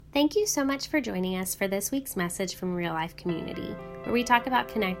Thank you so much for joining us for this week's message from Real Life Community, where we talk about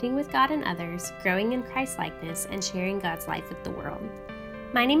connecting with God and others, growing in Christ-likeness, and sharing God's life with the world.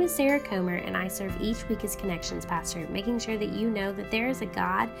 My name is Sarah Comer, and I serve each week as Connections Pastor, making sure that you know that there is a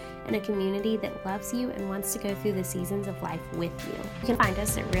God and a community that loves you and wants to go through the seasons of life with you. You can find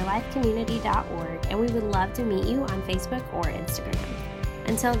us at reallifecommunity.org, and we would love to meet you on Facebook or Instagram.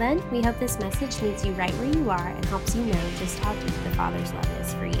 Until then, we hope this message meets you right where you are and helps you know just how deep the Father's love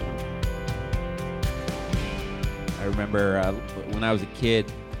is for you. I remember when I was a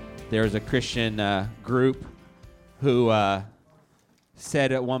kid, there was a Christian group who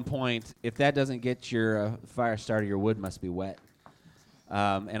said at one point, if that doesn't get your fire started, your wood must be wet.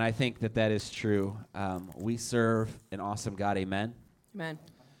 And I think that is true. We serve an awesome God, amen? Amen.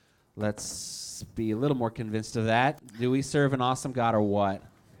 Let's be a little more convinced of that. Do we serve an awesome God or what?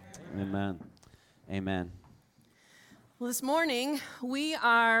 Amen. Amen. Well, this morning we've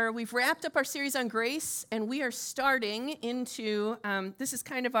wrapped up our series on grace, and we are starting into this is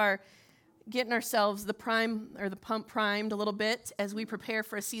kind of our getting ourselves the pump primed a little bit as we prepare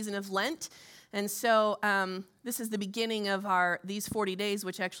for a season of Lent. And so this is the beginning of these 40 days,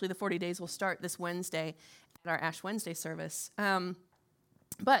 which actually the 40 days will start this Wednesday at our Ash Wednesday service.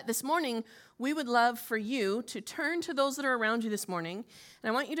 But this morning, we would love for you to turn to those that are around you this morning, and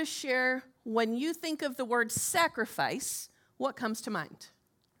I want you to share, when you think of the word sacrifice, what comes to mind?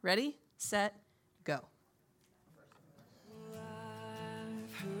 Ready, set, go.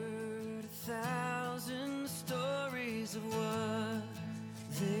 I've heard 1,000 stories of what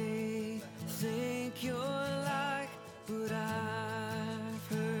they think you're like, but I've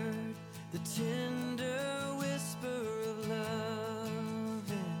heard the tender whisper of love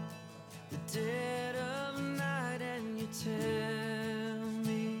in the dead of night, and you tell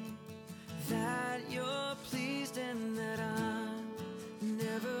me that you're pleased and that I'm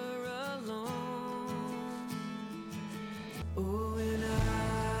never alone. Oh, and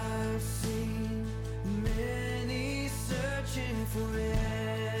I've seen many searching for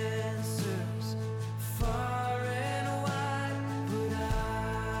answers far and wide, but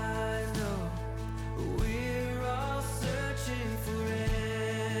I know we're all searching for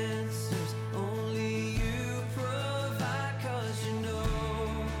answers. Only you provide, 'cause you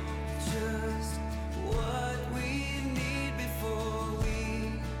know just what we need before we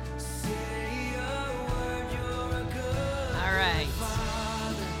say a word. You're a good All right.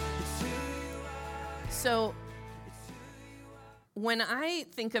 Father. It's who you are. So when I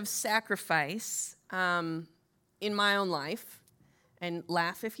think of sacrifice in my own life, and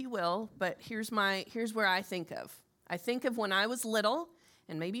laugh if you will, but here's where I think of. I think of when I was little,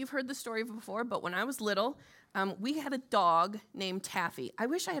 and maybe you've heard the story before, but when I was little, we had a dog named Taffy. I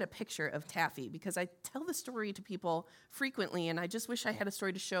wish I had a picture of Taffy because I tell the story to people frequently, and I just wish I had a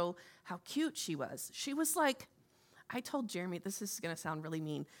story to show how cute she was. She was like, I told Jeremy, this is going to sound really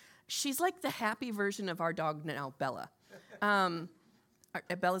mean, she's like the happy version of our dog now, Bella.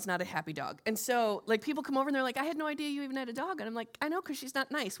 Bella's not a happy dog. And so, like, people come over and they're like, I had no idea you even had a dog. And I'm like, I know, because she's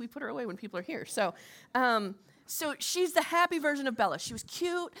not nice. We put her away when people are here. So she's the happy version of Bella. She was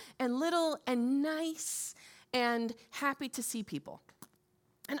cute and little and nice and happy to see people.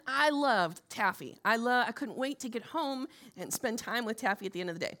 And I loved Taffy. I couldn't wait to get home and spend time with Taffy at the end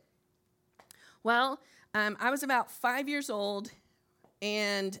of the day. Well, I was about 5 years old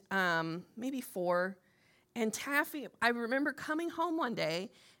and maybe 4. And Taffy, I remember coming home one day,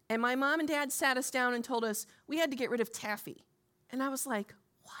 and my mom and dad sat us down and told us we had to get rid of Taffy. And I was like,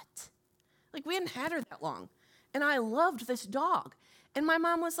 what? Like, we hadn't had her that long. And I loved this dog. And my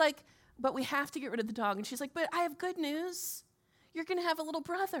mom was like, but we have to get rid of the dog. And she's like, but I have good news. You're going to have a little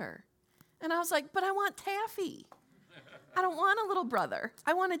brother. And I was like, but I want Taffy. I don't want a little brother.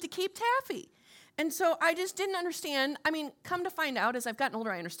 I wanted to keep Taffy. And so I just didn't understand. I mean, come to find out, as I've gotten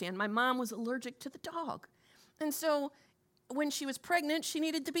older, I understand. My mom was allergic to the dog. And so when she was pregnant, she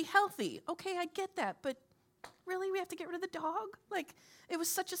needed to be healthy. Okay, I get that, but really, we have to get rid of the dog? Like, it was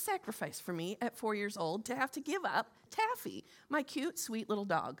such a sacrifice for me at 4 years old to have to give up Taffy, my cute, sweet little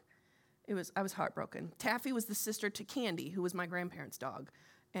dog. I was heartbroken. Taffy was the sister to Candy, who was my grandparents' dog.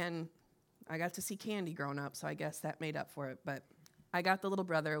 And I got to see Candy growing up, so I guess that made up for it. But I got the little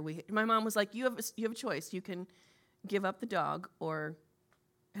brother. My mom was like, you have a choice. You can give up the dog,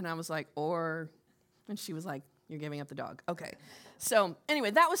 and I was like, and she was like, you're giving up the dog. Okay. So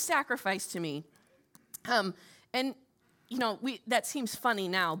anyway, that was sacrifice to me. And, you know, that seems funny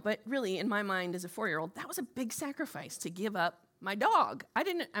now, but really in my mind as a 4-year-old, that was a big sacrifice to give up my dog.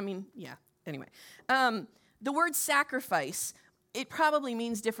 Anyway. The word sacrifice it probably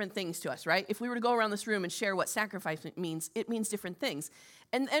means different things to us, right? If we were to go around this room and share what sacrifice means, it means different things.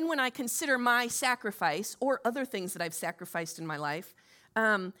 And then when I consider my sacrifice or other things that I've sacrificed in my life,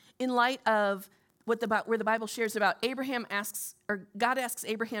 in light of where the Bible shares about God asks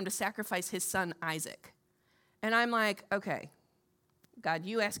Abraham to sacrifice his son Isaac. And I'm like, okay, God,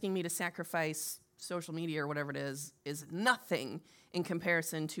 you asking me to sacrifice social media or whatever it is nothing in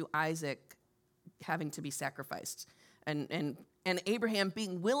comparison to Isaac having to be sacrificed. And Abraham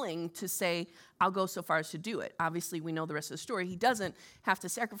being willing to say, I'll go so far as to do it. Obviously, we know the rest of the story. He doesn't have to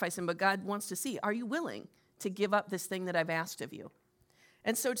sacrifice him, but God wants to see, are you willing to give up this thing that I've asked of you?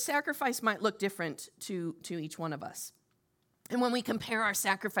 And so sacrifice might look different to each one of us. And when we compare our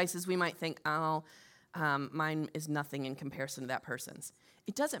sacrifices, we might think, mine is nothing in comparison to that person's.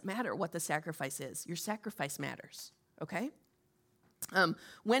 It doesn't matter what the sacrifice is. Your sacrifice matters, okay?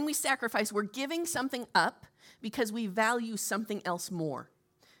 When we sacrifice, we're giving something up because we value something else more,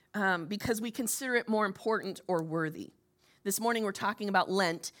 because we consider it more important or worthy. This morning we're talking about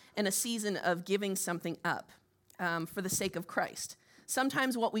Lent and a season of giving something up for the sake of Christ.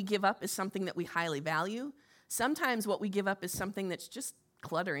 Sometimes what we give up is something that we highly value. Sometimes what we give up is something that's just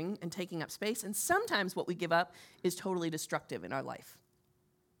cluttering and taking up space. And sometimes what we give up is totally destructive in our life.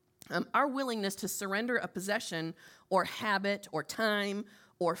 Our willingness to surrender a possession or habit or time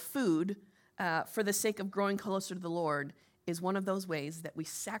or food for the sake of growing closer to the Lord is one of those ways that we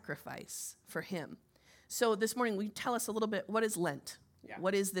sacrifice for Him. So this morning, will you tell us a little bit, what is Lent? Yeah.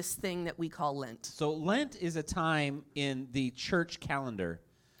 What is this thing that we call Lent? So Lent is a time in the church calendar,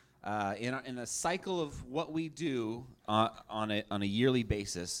 in a cycle of what we do on a yearly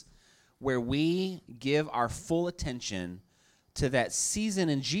basis, where we give our full attention to that season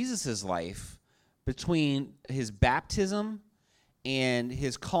in Jesus' life between his baptism and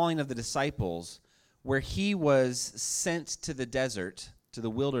his calling of the disciples, where he was sent to the desert, to the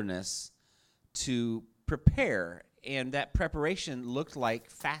wilderness, to prepare. And that preparation looked like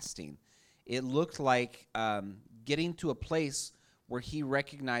fasting. It looked like getting to a place where he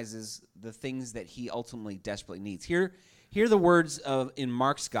recognizes the things that he ultimately desperately needs. Hear the words in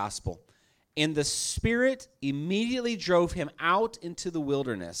Mark's gospel. And the Spirit immediately drove him out into the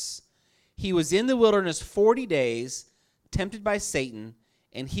wilderness. He was in the wilderness 40 days, tempted by Satan,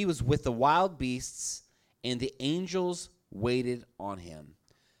 and he was with the wild beasts, and the angels waited on him.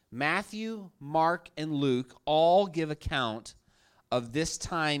 Matthew, Mark, and Luke all give account of this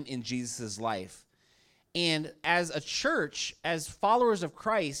time in Jesus' life. And as a church, as followers of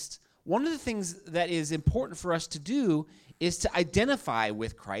Christ, one of the things that is important for us to do is to identify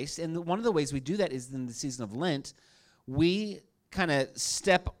with Christ. And one of the ways we do that is in the season of Lent. We kind of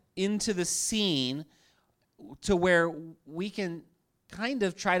step into the scene to where we can kind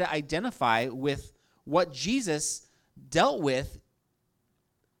of try to identify with what Jesus dealt with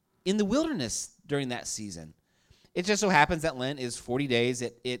in the wilderness during that season. It just so happens that Lent is 40 days.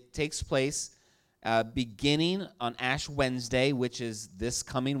 It takes place beginning on Ash Wednesday, which is this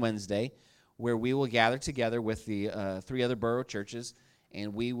coming Wednesday, where we will gather together with the 3 other borough churches,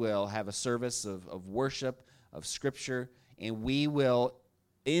 and we will have a service of worship, of scripture, and we will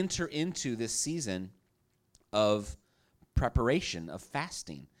enter into this season of preparation, of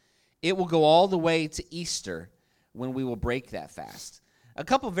fasting. It will go all the way to Easter when we will break that fast. A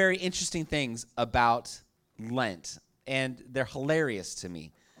couple very interesting things about Lent, and they're hilarious to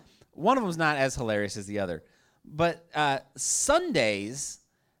me. One of them is not as hilarious as the other, but Sundays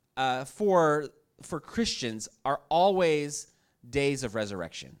for Christians are always days of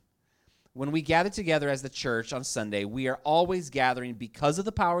resurrection. When we gather together as the church on Sunday, we are always gathering because of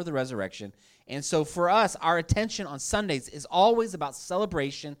the power of the resurrection. And so for us, our attention on Sundays is always about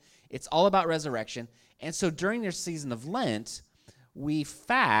celebration. It's all about resurrection. And so during this season of Lent, we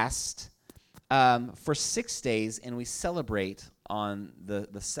fast for 6 days, and we celebrate on the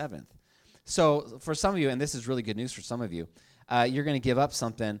 7th. So for some of you, and this is really good news for some of you, you're going to give up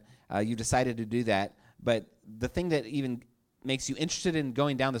something. You decided to do that. But the thing that even makes you interested in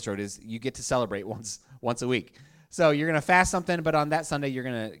going down this road is you get to celebrate once a week. So you're going to fast something, but on that Sunday, you're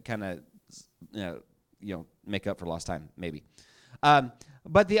going to kind of make up for lost time, maybe.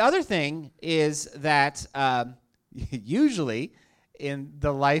 But the other thing is that usually in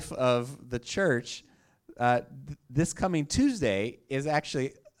the life of the church, this coming Tuesday is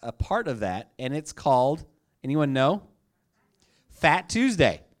actually a part of that, and it's called, anyone know? Fat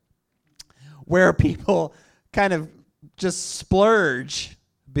Tuesday, where people kind of just splurge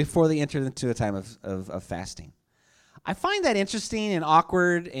before they enter into a time of fasting. I find that interesting and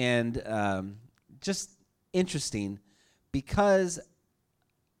awkward and just interesting because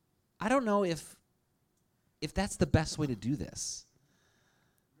I don't know if if that's the best way to do this.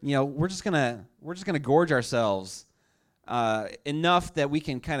 We're just gonna gorge ourselves enough that we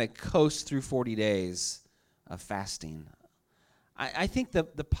can kind of coast through 40 days of fasting. I think the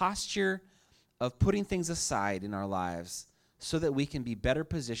posture of putting things aside in our lives so that we can be better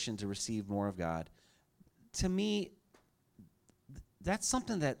positioned to receive more of God, to me, that's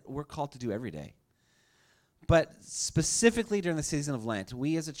something that we're called to do every day. But specifically during the season of Lent,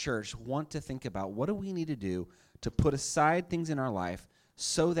 we as a church want to think about what do we need to do to put aside things in our life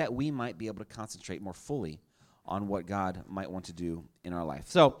so that we might be able to concentrate more fully on what God might want to do in our life.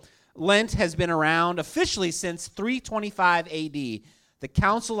 So Lent has been around officially since 325 AD. The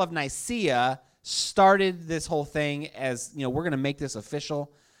Council of Nicaea started this whole thing as, we're going to make this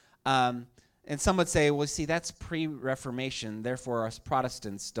official. And some would say, well, see, that's pre-Reformation, therefore us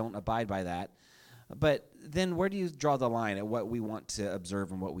Protestants don't abide by that. But then where do you draw the line at what we want to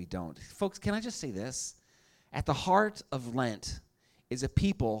observe and what we don't? Folks, can I just say this? At the heart of Lent is a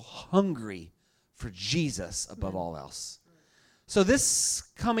people hungry for Jesus above all else. So this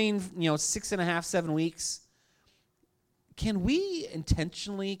coming, 6.5, 7 weeks, can we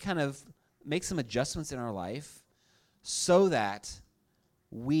intentionally kind of make some adjustments in our life so that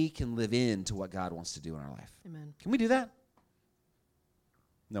we can live into what God wants to do in our life? Amen. Can we do that?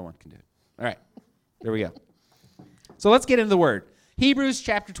 No one can do it. All right. There we go. So let's get into the word. Hebrews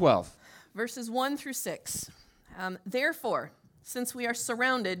chapter 12. Verses 1 through 6. Therefore, since we are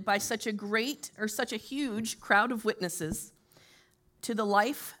surrounded by such a huge crowd of witnesses to the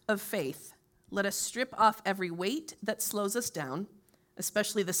life of faith, let us strip off every weight that slows us down,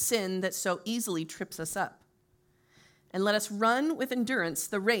 especially the sin that so easily trips us up. And let us run with endurance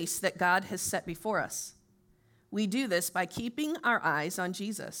the race that God has set before us. We do this by keeping our eyes on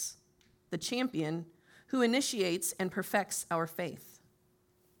Jesus, the champion who initiates and perfects our faith.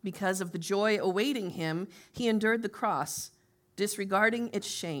 Because of the joy awaiting him, he endured the cross, disregarding its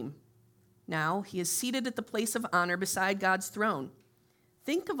shame. Now he is seated at the place of honor beside God's throne.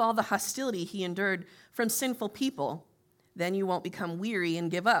 Think of all the hostility he endured from sinful people. Then you won't become weary and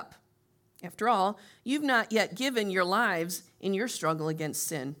give up. After all, you've not yet given your lives in your struggle against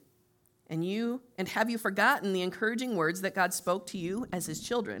sin. And have you forgotten the encouraging words that God spoke to you as his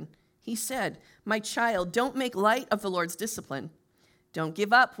children? He said, "My child, don't make light of the Lord's discipline. Don't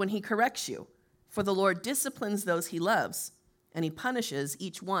give up when he corrects you, for the Lord disciplines those he loves, and he punishes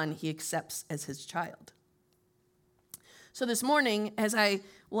each one he accepts as his child." So this morning, as I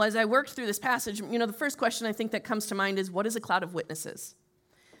worked through this passage, the first question I think that comes to mind is, what is a cloud of witnesses?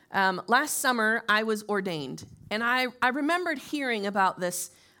 Last summer, I was ordained, and I remembered hearing about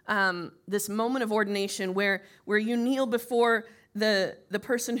this moment of ordination where you kneel before the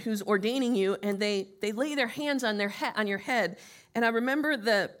person who's ordaining you, and they lay their hands on your head. And I remember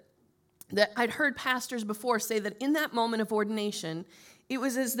that I'd heard pastors before say that in that moment of ordination, it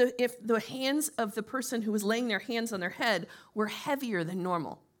was as if the hands of the person who was laying their hands on their head were heavier than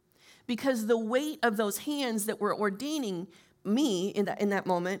normal, because the weight of those hands that were ordaining me in that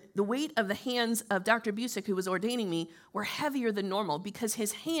moment, the weight of the hands of Dr. Busick, who was ordaining me, were heavier than normal because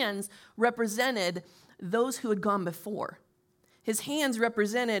his hands represented those who had gone before. His hands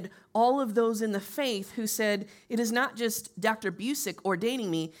represented all of those in the faith who said, it is not just Dr. Busick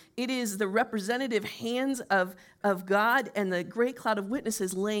ordaining me, it is the representative hands of God and the great cloud of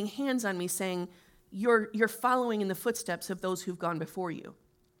witnesses laying hands on me saying, you're following in the footsteps of those who've gone before you.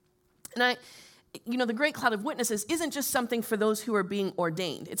 And the great cloud of witnesses isn't just something for those who are being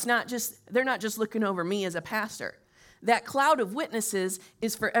ordained. They're not just looking over me as a pastor. That cloud of witnesses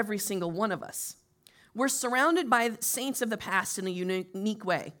is for every single one of us. We're surrounded by saints of the past in a unique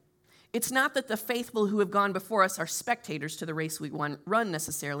way. It's not that the faithful who have gone before us are spectators to the race we run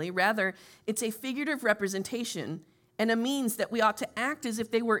necessarily. Rather, it's a figurative representation and a means that we ought to act as if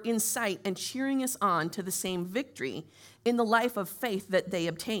they were in sight and cheering us on to the same victory in the life of faith that they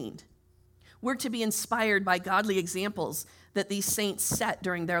obtained. We're to be inspired by godly examples that these saints set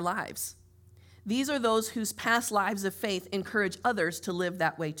during their lives. These are those whose past lives of faith encourage others to live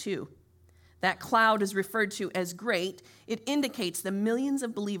that way too. That cloud is referred to as great. It indicates the millions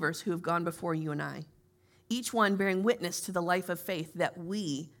of believers who have gone before you and I, each one bearing witness to the life of faith that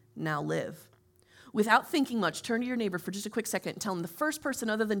we now live. Without thinking much, turn to your neighbor for just a quick second and tell them the first person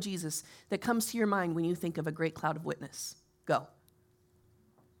other than Jesus that comes to your mind when you think of a great cloud of witness. Go.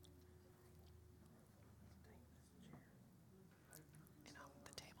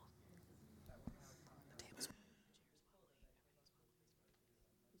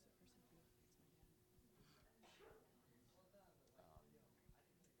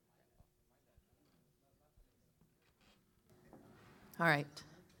 All right.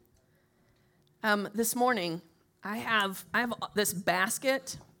 This morning, I have this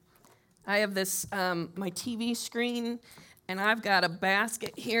basket. I have this my TV screen, and I've got a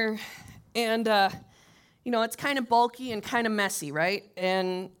basket here, and it's kind of bulky and kind of messy, right?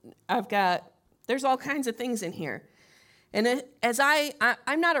 And there's all kinds of things in here, and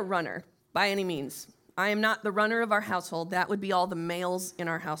I'm not a runner by any means. I am not the runner of our household. That would be all the males in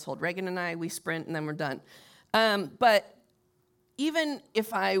our household. Reagan and I, we sprint and then we're done. But even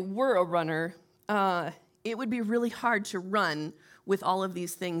if I were a runner, it would be really hard to run with all of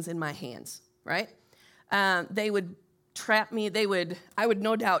these things in my hands, right? They would trap me. I would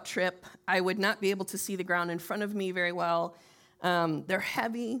no doubt trip. I would not be able to see the ground in front of me very well. They're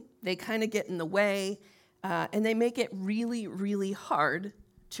heavy. They kind of get in the way, and they make it really, really hard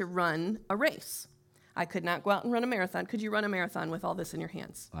to run a race. I could not go out and run a marathon. Could you run a marathon with all this in your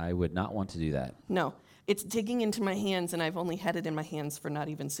hands? I would not want to do that. No. It's digging into my hands, and I've only had it in my hands for not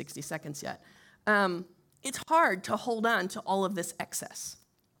even 60 seconds yet. It's hard to hold on to all of this excess.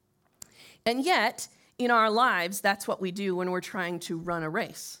 And yet, in our lives, that's what we do when we're trying to run a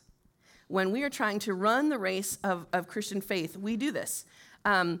race. When we are trying to run the race of Christian faith, we do this.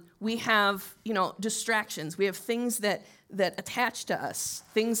 We have, distractions. We have things that attach to us,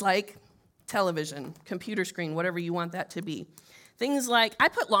 things like television, computer screen, whatever you want that to be. Things like, I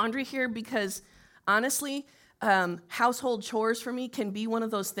put laundry here because, honestly, household chores for me can be one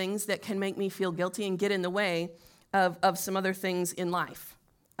of those things that can make me feel guilty and get in the way of some other things in life.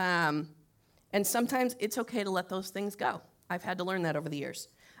 And sometimes it's okay to let those things go. I've had to learn that over the years.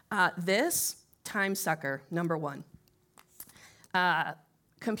 This, time sucker, number one.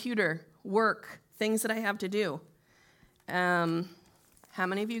 Computer, work, things that I have to do. How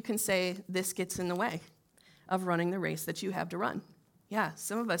many of you can say this gets in the way of running the race that you have to run? Yeah,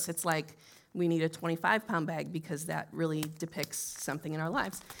 some of us, it's like we need a 25-pound bag because that really depicts something in our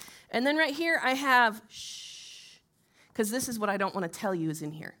lives. And then right here, I have shh, because this is what I don't want to tell you is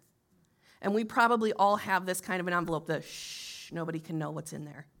in here. And we probably all have this kind of an envelope, the shh, nobody can know what's in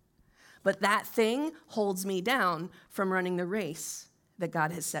there. But that thing holds me down from running the race that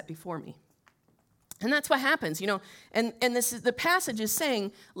God has set before me. And that's what happens, and this is the passage is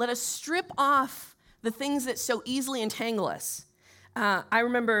saying, let us strip off the things that so easily entangle us. I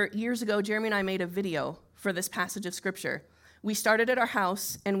remember years ago, Jeremy and I made a video for this passage of Scripture. We started at our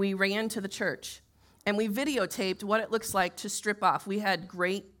house, and we ran to the church, and we videotaped what it looks like to strip off. We had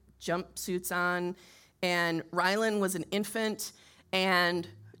great jumpsuits on, and Rylan was an infant, and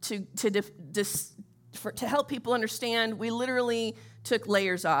to help people understand, we literally took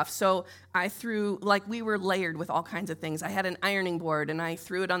layers off. So we were layered with all kinds of things. I had an ironing board, and I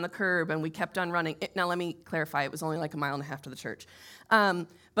threw it on the curb, and we kept on running. Now, let me clarify. It was only like a mile and a half to the church.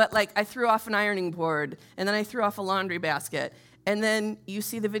 But I threw off an ironing board, and then I threw off a laundry basket. And then you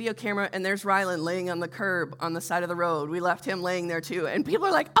see the video camera, and there's Rylan laying on the curb on the side of the road. We left him laying there, too. And people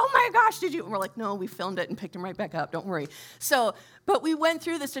are like, oh, my gosh, did you? And we're like, no, we filmed it and picked him right back up. Don't worry. But we went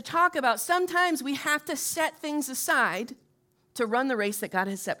through this to talk about sometimes we have to set things aside to run the race that God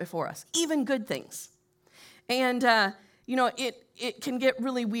has set before us, even good things. And, it can get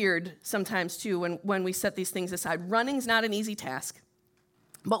really weird sometimes, too, when we set these things aside. Running's not an easy task,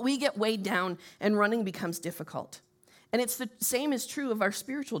 but we get weighed down, and running becomes difficult. And it's the same is true of our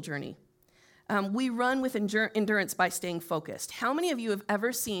spiritual journey. We run with endurance by staying focused. How many of you have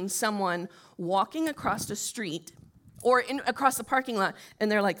ever seen someone walking across the street or across the parking lot,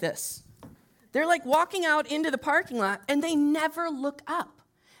 and they're like this? They're like walking out into the parking lot, and they never look up.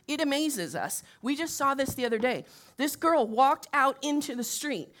 It amazes us. We just saw this the other day. This girl walked out into the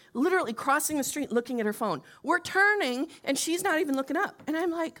street, literally crossing the street, looking at her phone. We're turning, and she's not even looking up. And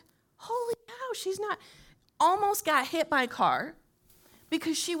I'm like, holy cow, she's not. Almost got hit by a car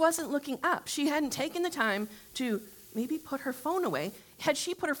because she wasn't looking up. She hadn't taken the time to maybe put her phone away. Had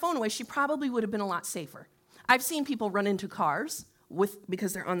she put her phone away, she probably would have been a lot safer. I've seen people run into cars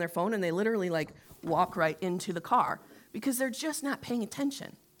because they're on their phone, and they literally walk right into the car because they're just not paying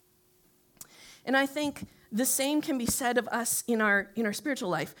attention. And I think the same can be said of us in our spiritual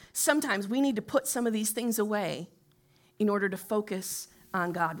life. Sometimes we need to put some of these things away in order to focus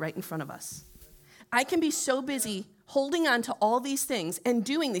on God right in front of us. I can be so busy holding on to all these things and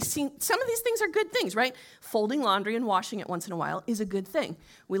doing these. Some of these things are good things, right? Folding laundry and washing it once in a while is a good thing.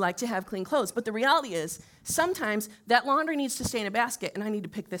 We like to have clean clothes. But the reality is, sometimes that laundry needs to stay in a basket, and I need to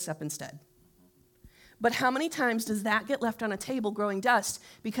pick this up instead. But how many times does that get left on a table growing dust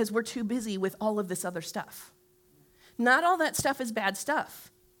because we're too busy with all of this other stuff? Not all that stuff is bad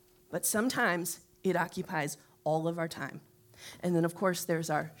stuff, but sometimes it occupies all of our time. And then, of course, there's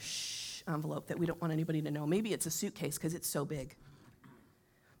our envelope that we don't want anybody to know. Maybe it's a suitcase because it's so big.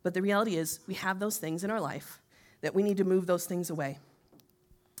 But the reality is we have those things in our life that we need to move those things away.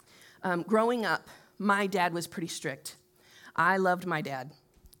 Growing up, my dad was pretty strict. I loved my dad.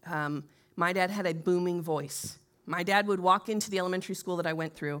 My dad had a booming voice. My dad would walk into the elementary school that I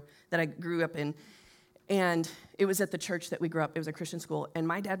went through, that I grew up in, and it was at the church that we grew up. It was a Christian school, and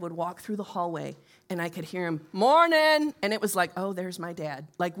my dad would walk through the hallway, and I could hear him, "Morning!" And it was like, oh, there's my dad.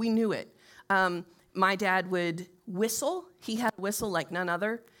 Like, we knew it. My dad would whistle. He had a whistle like none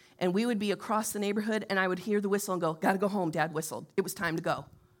other, and we would be across the neighborhood, and I would hear the whistle and go, "Gotta go home, Dad whistled. It was time to go."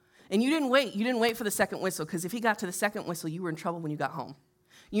 And you didn't wait. You didn't wait for the second whistle, because if he got to the second whistle, you were in trouble when you got home.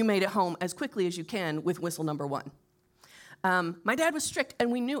 You made it home as quickly as you can with whistle number 1. My dad was strict,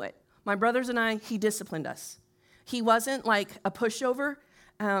 and we knew it. My brothers and I, he disciplined us. He wasn't like a pushover,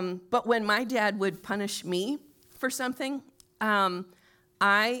 but when my dad would punish me for something,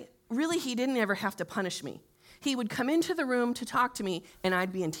 he didn't ever have to punish me. He would come into the room to talk to me, and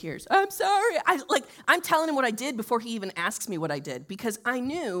I'd be in tears. "I'm sorry." I'm telling him what I did before he even asks me what I did, because I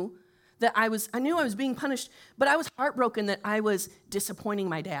knew that I knew I was being punished, but I was heartbroken that I was disappointing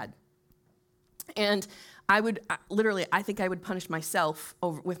my dad. And I think I would punish myself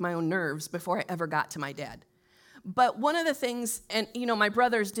with my own nerves before I ever got to my dad. But one of the things, and my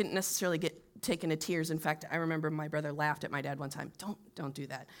brothers didn't necessarily get taken to tears. In fact, I remember my brother laughed at my dad one time. Don't do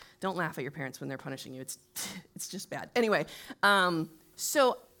that. Don't laugh at your parents when they're punishing you. It's just bad. Anyway, but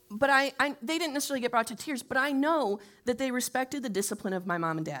they didn't necessarily get brought to tears, but I know that they respected the discipline of my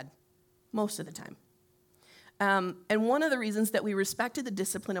mom and dad most of the time. And one of the reasons that we respected the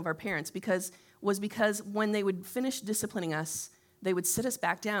discipline of our parents was because when they would finish disciplining us, they would sit us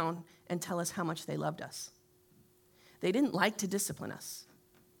back down and tell us how much they loved us. They didn't like to discipline us.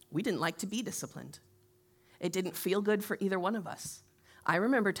 We didn't like to be disciplined. It didn't feel good for either one of us. I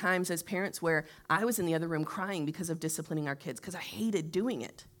remember times as parents where I was in the other room crying because of disciplining our kids, because I hated doing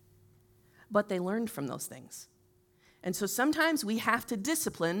it. But they learned from those things. And so sometimes we have to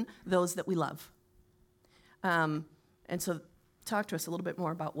discipline those that we love. And so talk to us a little bit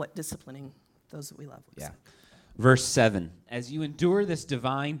more about what disciplining those that we love looks like. Verse 7, as you endure this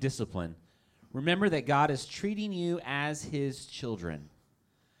divine discipline, remember that God is treating you as his children.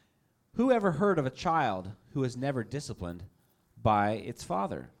 Who ever heard of a child who is never disciplined by its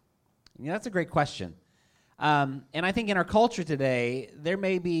father? That's a great question. And I think in our culture today, there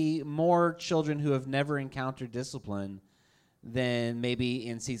may be more children who have never encountered discipline than maybe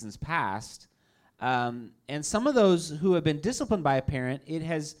in seasons past. And some of those who have been disciplined by a parent, it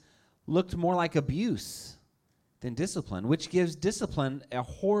has looked more like abuse than discipline, which gives discipline a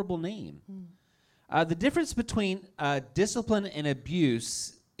horrible name. The difference between discipline and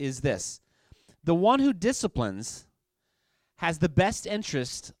abuse is this. The one who disciplines has the best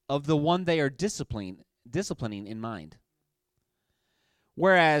interest of the one they are disciplining in mind.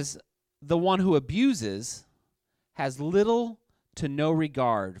 Whereas the one who abuses has little to no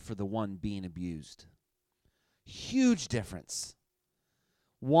regard for the one being abused. Huge difference.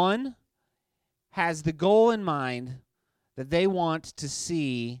 One has the goal in mind that they want to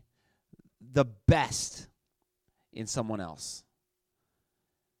see the best in someone else.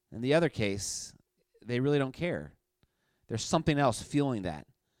 In the other case, they really don't care. There's something else fueling that.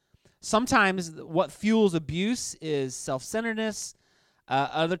 Sometimes what fuels abuse is self-centeredness.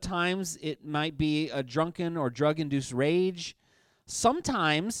 Other times it might be a drunken or drug-induced rage.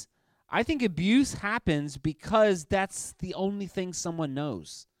 Sometimes I think abuse happens because that's the only thing someone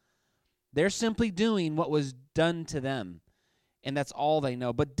knows. They're simply doing what was done to them, and that's all they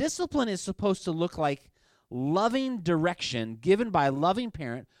know. But discipline is supposed to look like loving direction given by a loving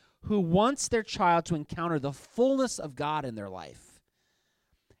parent who wants their child to encounter the fullness of God in their life.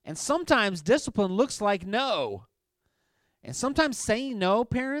 And sometimes discipline looks like no. And sometimes saying no,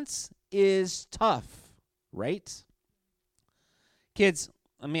 parents, is tough, right? Kids,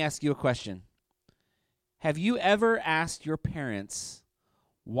 let me ask you a question. Have you ever asked your parents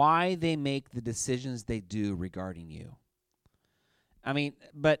why they make the decisions they do regarding you?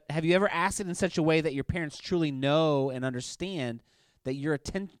 But have you ever asked it in such a way that your parents truly know and understand that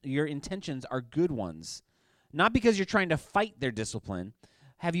your intentions are good ones? Not because you're trying to fight their discipline.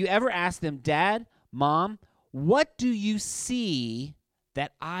 Have you ever asked them, Dad, Mom, what do you see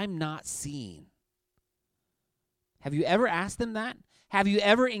that I'm not seeing? Have you ever asked them that? Have you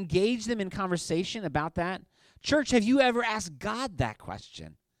ever engaged them in conversation about that? Church, have you ever asked God that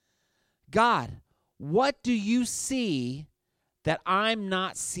question? God, what do you see that I'm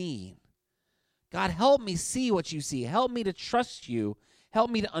not seeing? God, help me see what you see. Help me to trust you. Help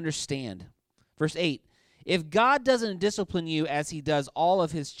me to understand. Verse 8, if God doesn't discipline you as he does all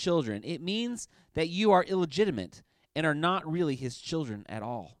of his children, it means that you are illegitimate and are not really his children at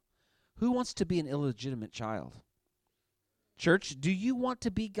all. Who wants to be an illegitimate child? Church, do you want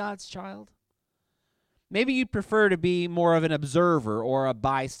to be God's child? Maybe you prefer to be more of an observer or a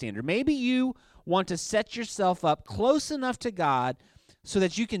bystander. Maybe you want to set yourself up close enough to God so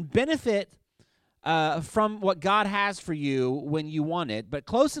that you can benefit from what God has for you when you want it, but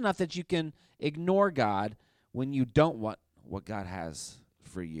close enough that you can ignore God when you don't want what God has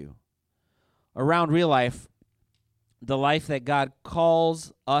for you. Around Real Life, the life that God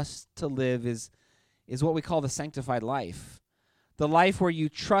calls us to live is what we call the sanctified life. The life where you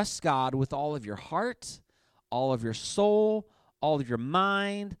trust God with all of your heart, all of your soul, all of your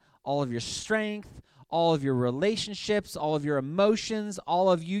mind, all of your strength, all of your relationships, all of your emotions,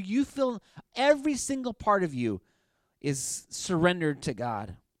 all of you. You feel every single part of you is surrendered to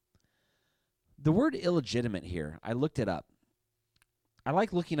God. The word illegitimate here, I looked it up. I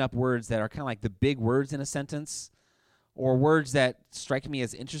like looking up words that are kind of like the big words in a sentence, or words that strike me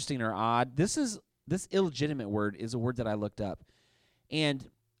as interesting or odd. This illegitimate word is a word that I looked up. And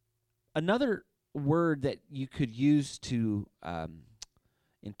another word that you could use to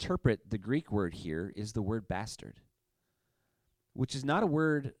interpret the Greek word here is the word bastard, which is not a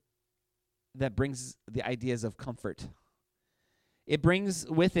word that brings the ideas of comfort. It brings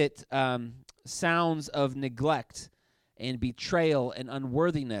with it sounds of neglect and betrayal and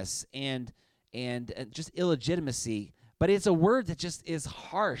unworthiness and just illegitimacy. But it's a word that just is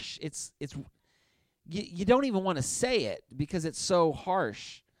harsh. You don't even want to say it because it's so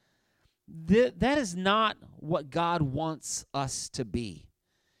harsh. That is not what God wants us to be.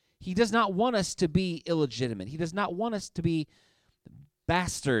 He does not want us to be illegitimate. He does not want us to be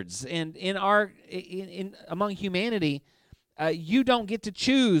bastards. And among humanity, you don't get to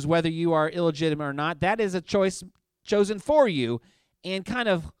choose whether you are illegitimate or not. That is a choice chosen for you and kind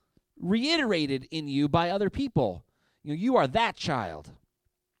of reiterated in you by other people. You are that child.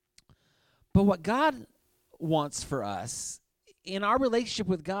 But what God wants for us in our relationship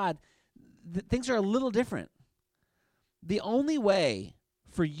with God, things are a little different. The only way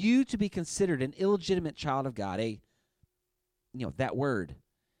for you to be considered an illegitimate child of God, that word,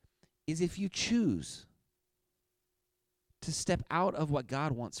 is if you choose to step out of what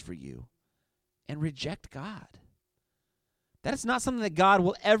God wants for you and reject God. That is not something that God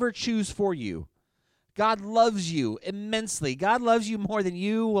will ever choose for you. God loves you immensely. God loves you more than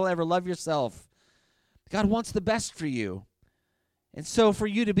you will ever love yourself. God wants the best for you. And so for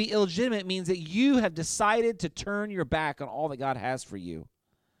you to be illegitimate means that you have decided to turn your back on all that God has for you.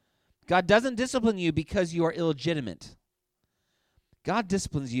 God doesn't discipline you because you are illegitimate. God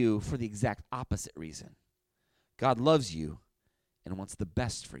disciplines you for the exact opposite reason. God loves you and wants the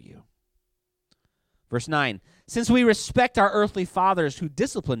best for you. Verse 9, since we respect our earthly fathers who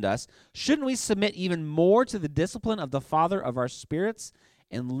disciplined us, shouldn't we submit even more to the discipline of the Father of our spirits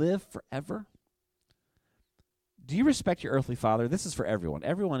and live forever? Do you respect your earthly father? This is for everyone.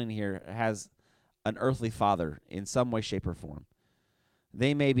 Everyone in here has an earthly father in some way, shape, or form.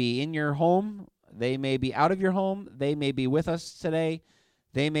 They may be in your home. They may be out of your home. They may be with us today.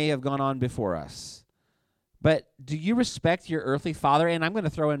 They may have gone on before us. But do you respect your earthly father? And I'm going to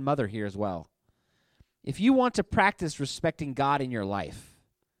throw in mother here as well. If you want to practice respecting God in your life,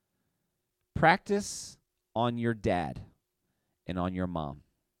 practice on your dad and on your mom.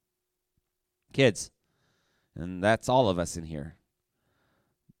 Kids, and that's all of us in here.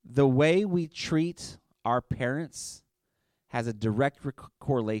 The way we treat our parents has a direct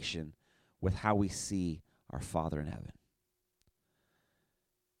correlation with how we see our Father in heaven.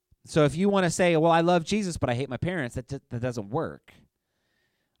 So if you want to say, well, I love Jesus, but I hate my parents, that doesn't work.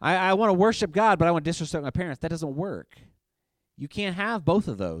 I want to worship God, but I want to disrespect my parents. That doesn't work. You can't have both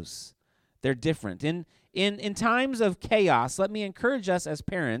of those. They're different. In times of chaos, let me encourage us as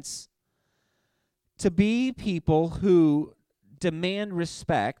parents to be people who demand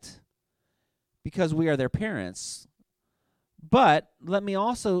respect because we are their parents. But let me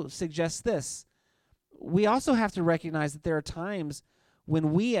also suggest this. We also have to recognize that there are times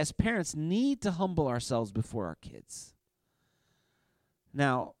when we as parents need to humble ourselves before our kids.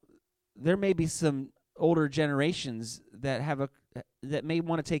 Now, there may be some older generations that may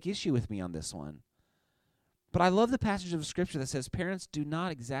want to take issue with me on this one. But I love the passage of Scripture that says, parents, do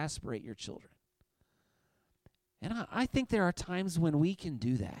not exasperate your children. And I think there are times when we can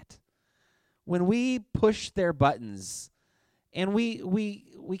do that. When we push their buttons, and we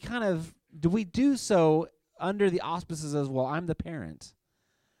do so under the auspices as, well, I'm the parent.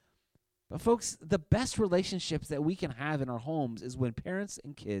 But folks, the best relationships that we can have in our homes is when parents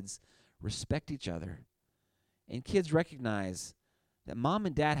and kids respect each other. And kids recognize that mom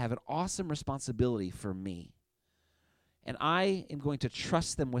and dad have an awesome responsibility for me. and I am going to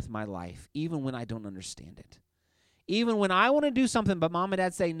trust them with my life, even when I don't understand it. Even when I want to do something, but mom and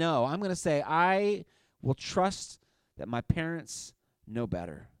dad say no, I'm going to say, I will trust that my parents know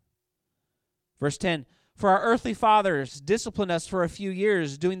better. Verse 10, for our earthly fathers disciplined us for a few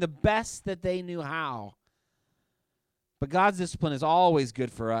years, doing the best that they knew how. But God's discipline is always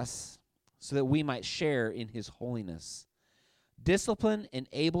good for us, so that we might share in his holiness. Discipline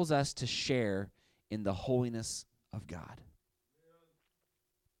enables us to share in the holiness of God.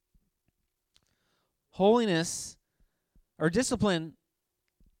 Holiness, or discipline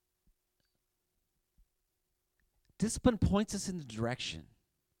points us in the direction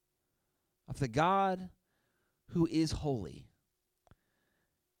of the God who is holy.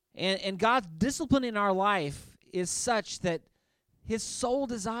 And God's discipline in our life is such that his sole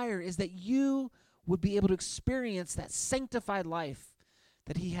desire is that you would be able to experience that sanctified life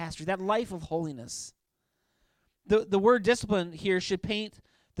that he has for you, that life of holiness. The word discipline here should paint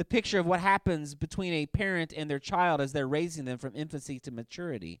the picture of what happens between a parent and their child as they're raising them from infancy to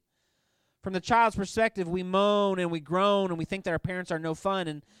maturity. From the child's perspective, we moan and we groan and we think that our parents are no fun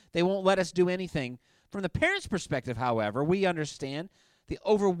and they won't let us do anything. From the parent's perspective, however, we understand the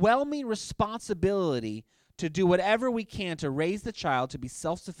overwhelming responsibility to do whatever we can to raise the child to be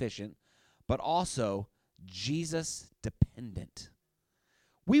self-sufficient, but also Jesus-dependent.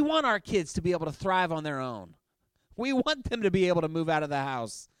 We want our kids to be able to thrive on their own. We want them to be able to move out of the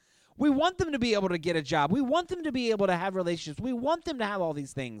house. We want them to be able to get a job. We want them to be able to have relationships. We want them to have all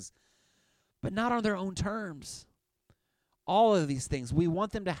these things, but not on their own terms. All of these things we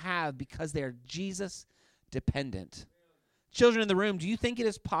want them to have because they are Jesus-dependent. Children in the room, do you think it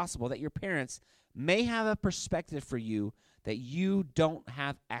is possible that your parents may have a perspective for you that you don't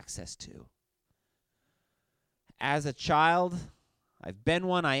have access to? As a child, I've been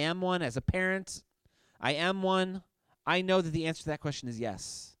one, I am one. As a parent, I am one. I know that the answer to that question is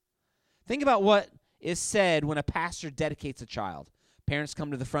yes. Think about what is said when a pastor dedicates a child. Parents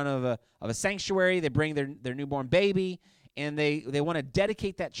come to the front of a sanctuary, they bring their newborn baby, and they want to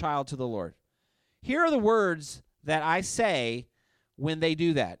dedicate that child to the Lord. Here are the words that I say when they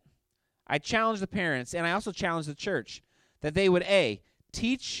do that. I challenge the parents, and I also challenge the church, that they would, A,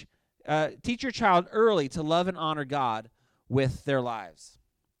 teach your child early to love and honor God with their lives.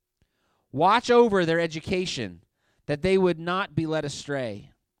 Watch over their education, that they would not be led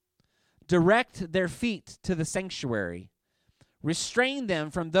astray. Direct their feet to the sanctuary. Restrain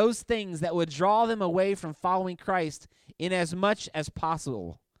them from those things that would draw them away from following Christ in as much as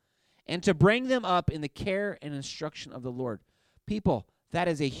possible, and to bring them up in the care and instruction of the Lord. People, that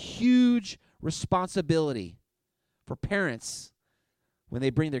is a huge responsibility for parents when they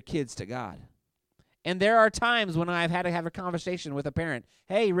bring their kids to God. And there are times when I've had to have a conversation with a parent.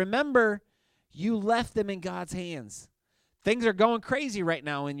 Hey, remember, you left them in God's hands. Things are going crazy right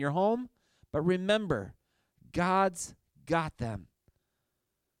now in your home, but remember, God's got them.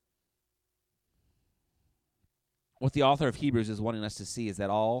 What the author of Hebrews is wanting us to see is that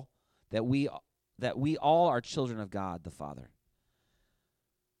we all are children of God the Father.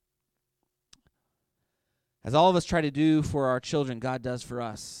 As all of us try to do for our children, God does for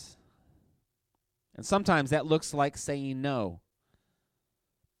us. And sometimes that looks like saying no.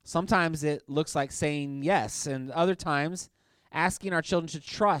 Sometimes it looks like saying yes, and other times asking our children to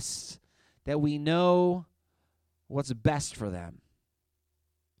trust that we know what's best for them.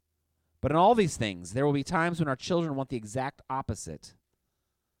 But in all these things, there will be times when our children want the exact opposite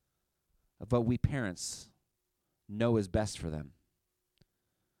of what we parents know is best for them.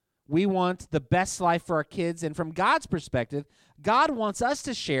 We want the best life for our kids, and from God's perspective, God wants us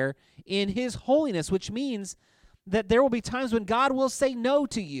to share in his holiness, which means that there will be times when God will say no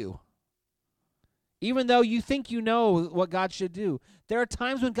to you. Even though you think you know what God should do, there are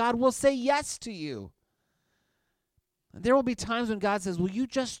times when God will say yes to you. And there will be times when God says, will you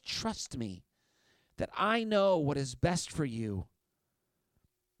just trust me that I know what is best for you?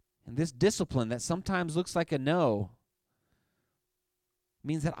 And this discipline that sometimes looks like a no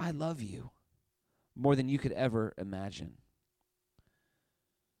means that I love you more than you could ever imagine.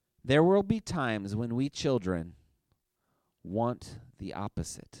 There will be times when we children want the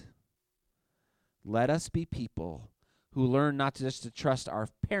opposite. Let us be people who learn not just to trust our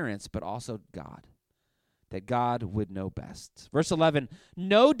parents, but also God, that God would know best. Verse 11,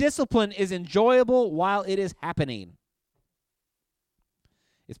 no discipline is enjoyable while it is happening.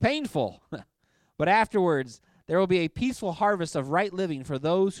 It's painful, but afterwards there will be a peaceful harvest of right living for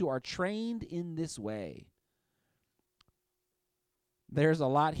those who are trained in this way. There's a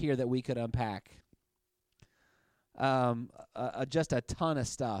lot here that we could unpack. Just a ton of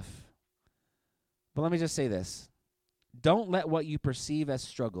stuff. But let me just say this. don't let what you perceive as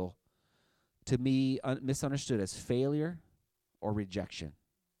struggle to be misunderstood as failure or rejection.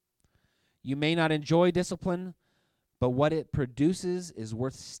 You may not enjoy discipline, but what it produces is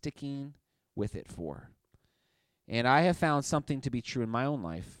worth sticking with it for. And I have found something to be true in my own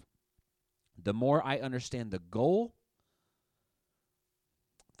life. The more I understand the goal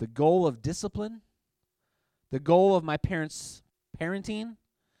of discipline, the goal of my parents' parenting,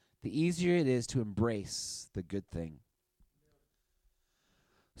 the easier it is to embrace the good thing.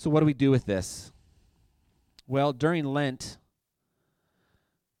 So what do we do with this? Well, during Lent,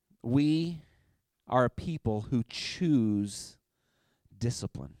 we are a people who choose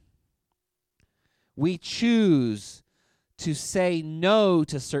discipline. We choose to say no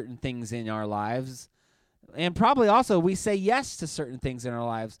to certain things in our lives, and probably also we say yes to certain things in our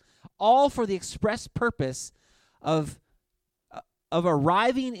lives, all for the express purpose of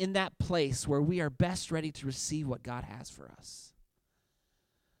arriving in that place where we are best ready to receive what God has for us.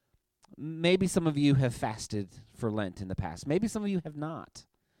 Maybe some of you have fasted for Lent in the past. Maybe some of you have not.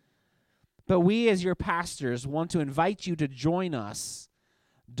 But we as your pastors want to invite you to join us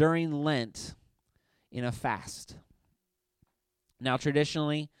during Lent in a fast. Now,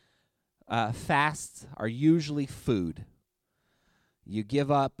 traditionally, fasts are usually food. You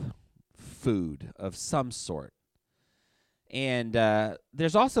give up food of some sort. And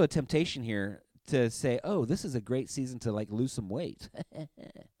there's also a temptation here to say, oh, this is a great season to lose some weight.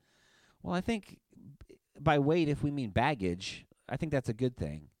 Well, I think by weight, if we mean baggage, I think that's a good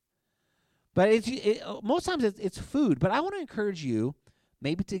thing. But most times it's food. But I want to encourage you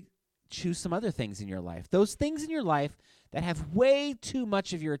maybe to choose some other things in your life. Those things in your life that have way too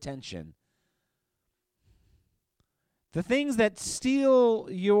much of your attention. The things that steal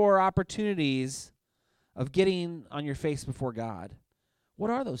your opportunities of getting on your face before God. What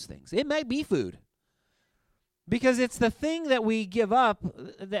are those things? It might be food. Because it's the thing that we give up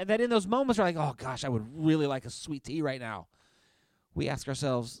that in those moments are like, oh gosh, I would really like a sweet tea right now. We ask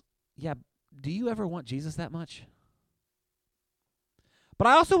ourselves, yeah, do you ever want Jesus that much? But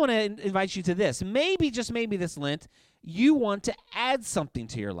I also want to invite you to this. Maybe, just maybe this Lent, you want to add something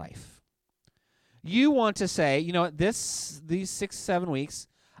to your life. You want to say, you know, these 6-7 weeks,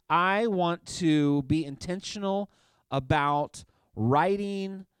 I want to be intentional about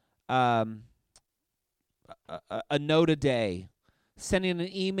writing a note a day, sending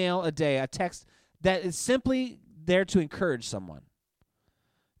an email a day, a text that is simply there to encourage someone.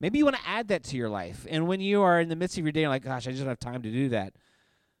 Maybe you want to add that to your life. And when you are in the midst of your day, you're like, gosh, I just don't have time to do that.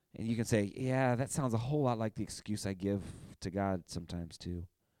 And you can say, yeah, that sounds a whole lot like the excuse I give to God sometimes too.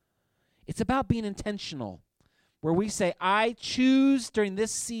 It's about being intentional, where we say, I choose during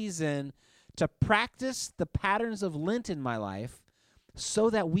this season to practice the patterns of Lent in my life so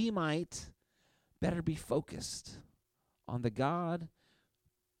that we might better be focused on the God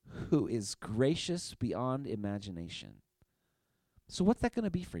who is gracious beyond imagination. So what's that going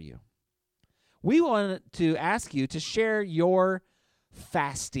to be for you? We want to ask you to share your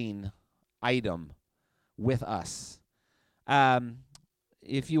fasting item with us.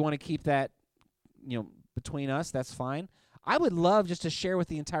 If you want to keep that, between us, that's fine. I would love just to share with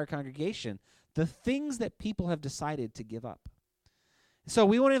the entire congregation the things that people have decided to give up. So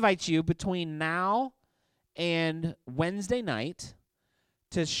we want to invite you between now and Wednesday night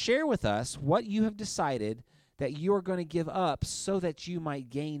to share with us what you have decided that you are going to give up so that you might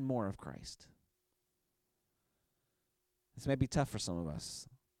gain more of Christ. This may be tough for some of us.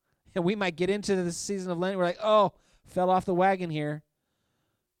 And we might get into this season of Lent, we're like, oh, fell off the wagon here.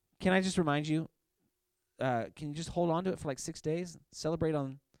 Can I just remind you, can you just hold on to it for 6 days? Celebrate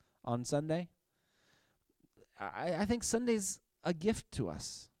on Sunday? I think Sunday's a gift to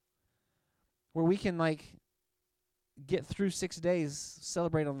us, where we can get through 6 days,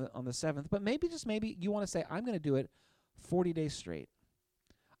 celebrate on the 7th. But maybe, just maybe, you want to say, I'm going to do it 40 days straight.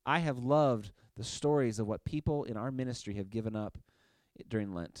 I have loved the stories of what people in our ministry have given up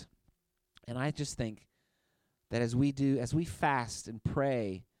during Lent. And I just think that as we fast and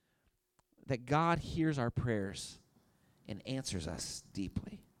pray, that God hears our prayers and answers us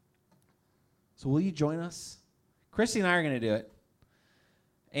deeply. So will you join us? Christy and I are going to do it.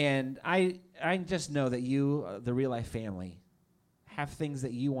 And I just know that you, the Real Life family, have things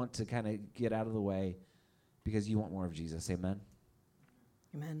that you want to kind of get out of the way because you want more of Jesus. Amen?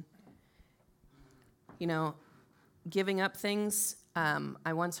 Amen. Giving up things,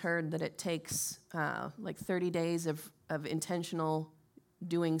 I once heard that it takes 30 days of intentional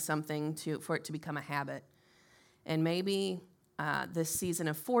doing something for it to become a habit. And maybe this season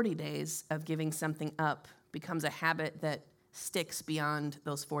of 40 days of giving something up becomes a habit that sticks beyond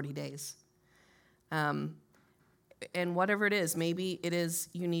those 40 days. and whatever it is, maybe it is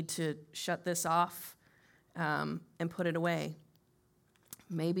you need to shut this off and put it away.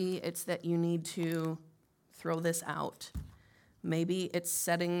 Maybe it's that you need to throw this out. Maybe it's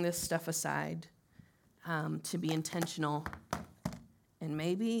setting this stuff aside to be intentional. And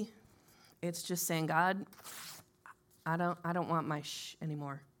maybe it's just saying, God, I don't want my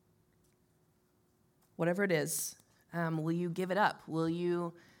anymore. Whatever it is, will you give it up? Will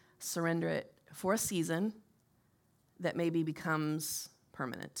you surrender it for a season that maybe becomes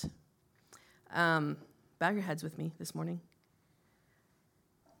permanent? Bow your heads with me this morning.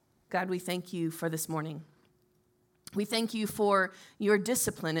 God, we thank you for this morning. We thank you for your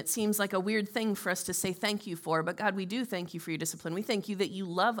discipline. It seems like a weird thing for us to say thank you for, but God, we do thank you for your discipline. We thank you that you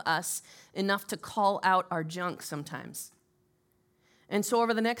love us enough to call out our junk sometimes. And so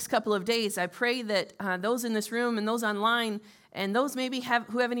over the next couple of days, I pray that those in this room and those online and those maybe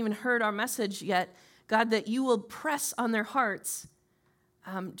who haven't even heard our message yet, God, that you will press on their hearts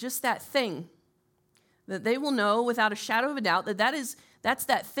just that thing, that they will know without a shadow of a doubt that that's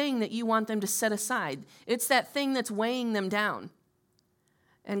that thing that you want them to set aside. It's that thing that's weighing them down.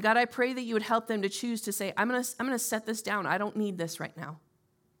 And God, I pray that you would help them to choose to say, I'm gonna set this down. I don't need this right now.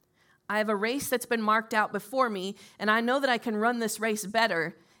 I have a race that's been marked out before me, and I know that I can run this race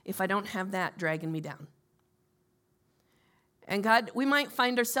better if I don't have that dragging me down. And God, we might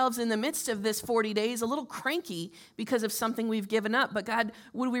find ourselves in the midst of this 40 days a little cranky because of something we've given up. But God,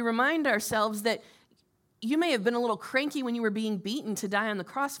 would we remind ourselves that you may have been a little cranky when you were being beaten to die on the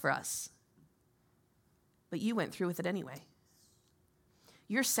cross for us, but you went through with it anyway.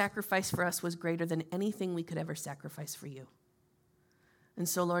 Your sacrifice for us was greater than anything we could ever sacrifice for you. And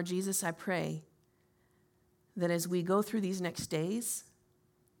so, Lord Jesus, I pray that as we go through these next days,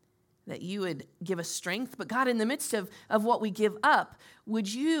 that you would give us strength. But God, in the midst of what we give up,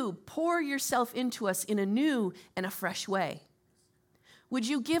 would you pour yourself into us in a new and a fresh way? Would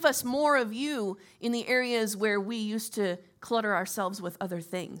you give us more of you in the areas where we used to clutter ourselves with other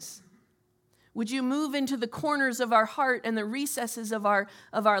things? Would you move into the corners of our heart and the recesses of our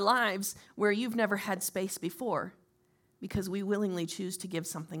lives where you've never had space before? Because we willingly choose to give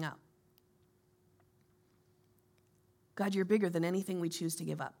something up. God, you're bigger than anything we choose to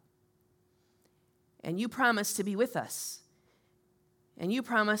give up. And you promise to be with us. And you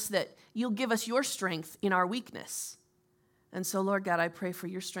promise that you'll give us your strength in our weakness. And so, Lord God, I pray for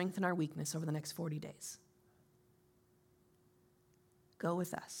your strength in our weakness over the next 40 days. Go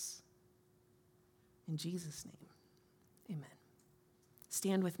with us. In Jesus' name, amen.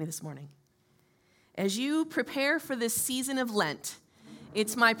 Stand with me this morning. As you prepare for this season of Lent,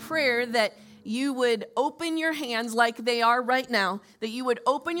 it's my prayer that you would open your hands like they are right now, that you would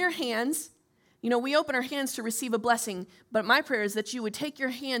open your hands. You know, we open our hands to receive a blessing, but my prayer is that you would take your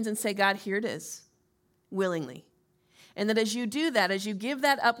hands and say, God, here it is, willingly. And that as you do that, as you give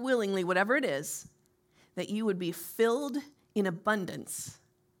that up willingly, whatever it is, that you would be filled in abundance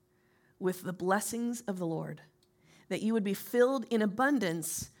with the blessings of the Lord, that you would be filled in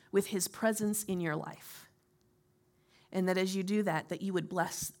abundance with his presence in your life. And that as you do that, that you would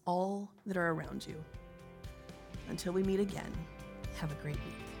bless all that are around you. Until we meet again, have a great week.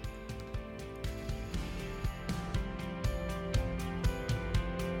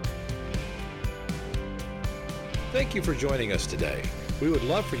 Thank you for joining us today. We would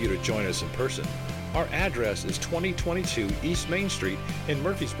love for you to join us in person. Our address is 2022 East Main Street in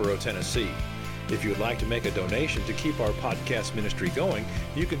Murfreesboro, Tennessee. If you would like to make a donation to keep our podcast ministry going,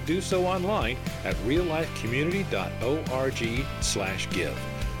 you can do so online at reallifecommunity.org/give.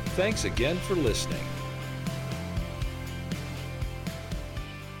 Thanks again for listening.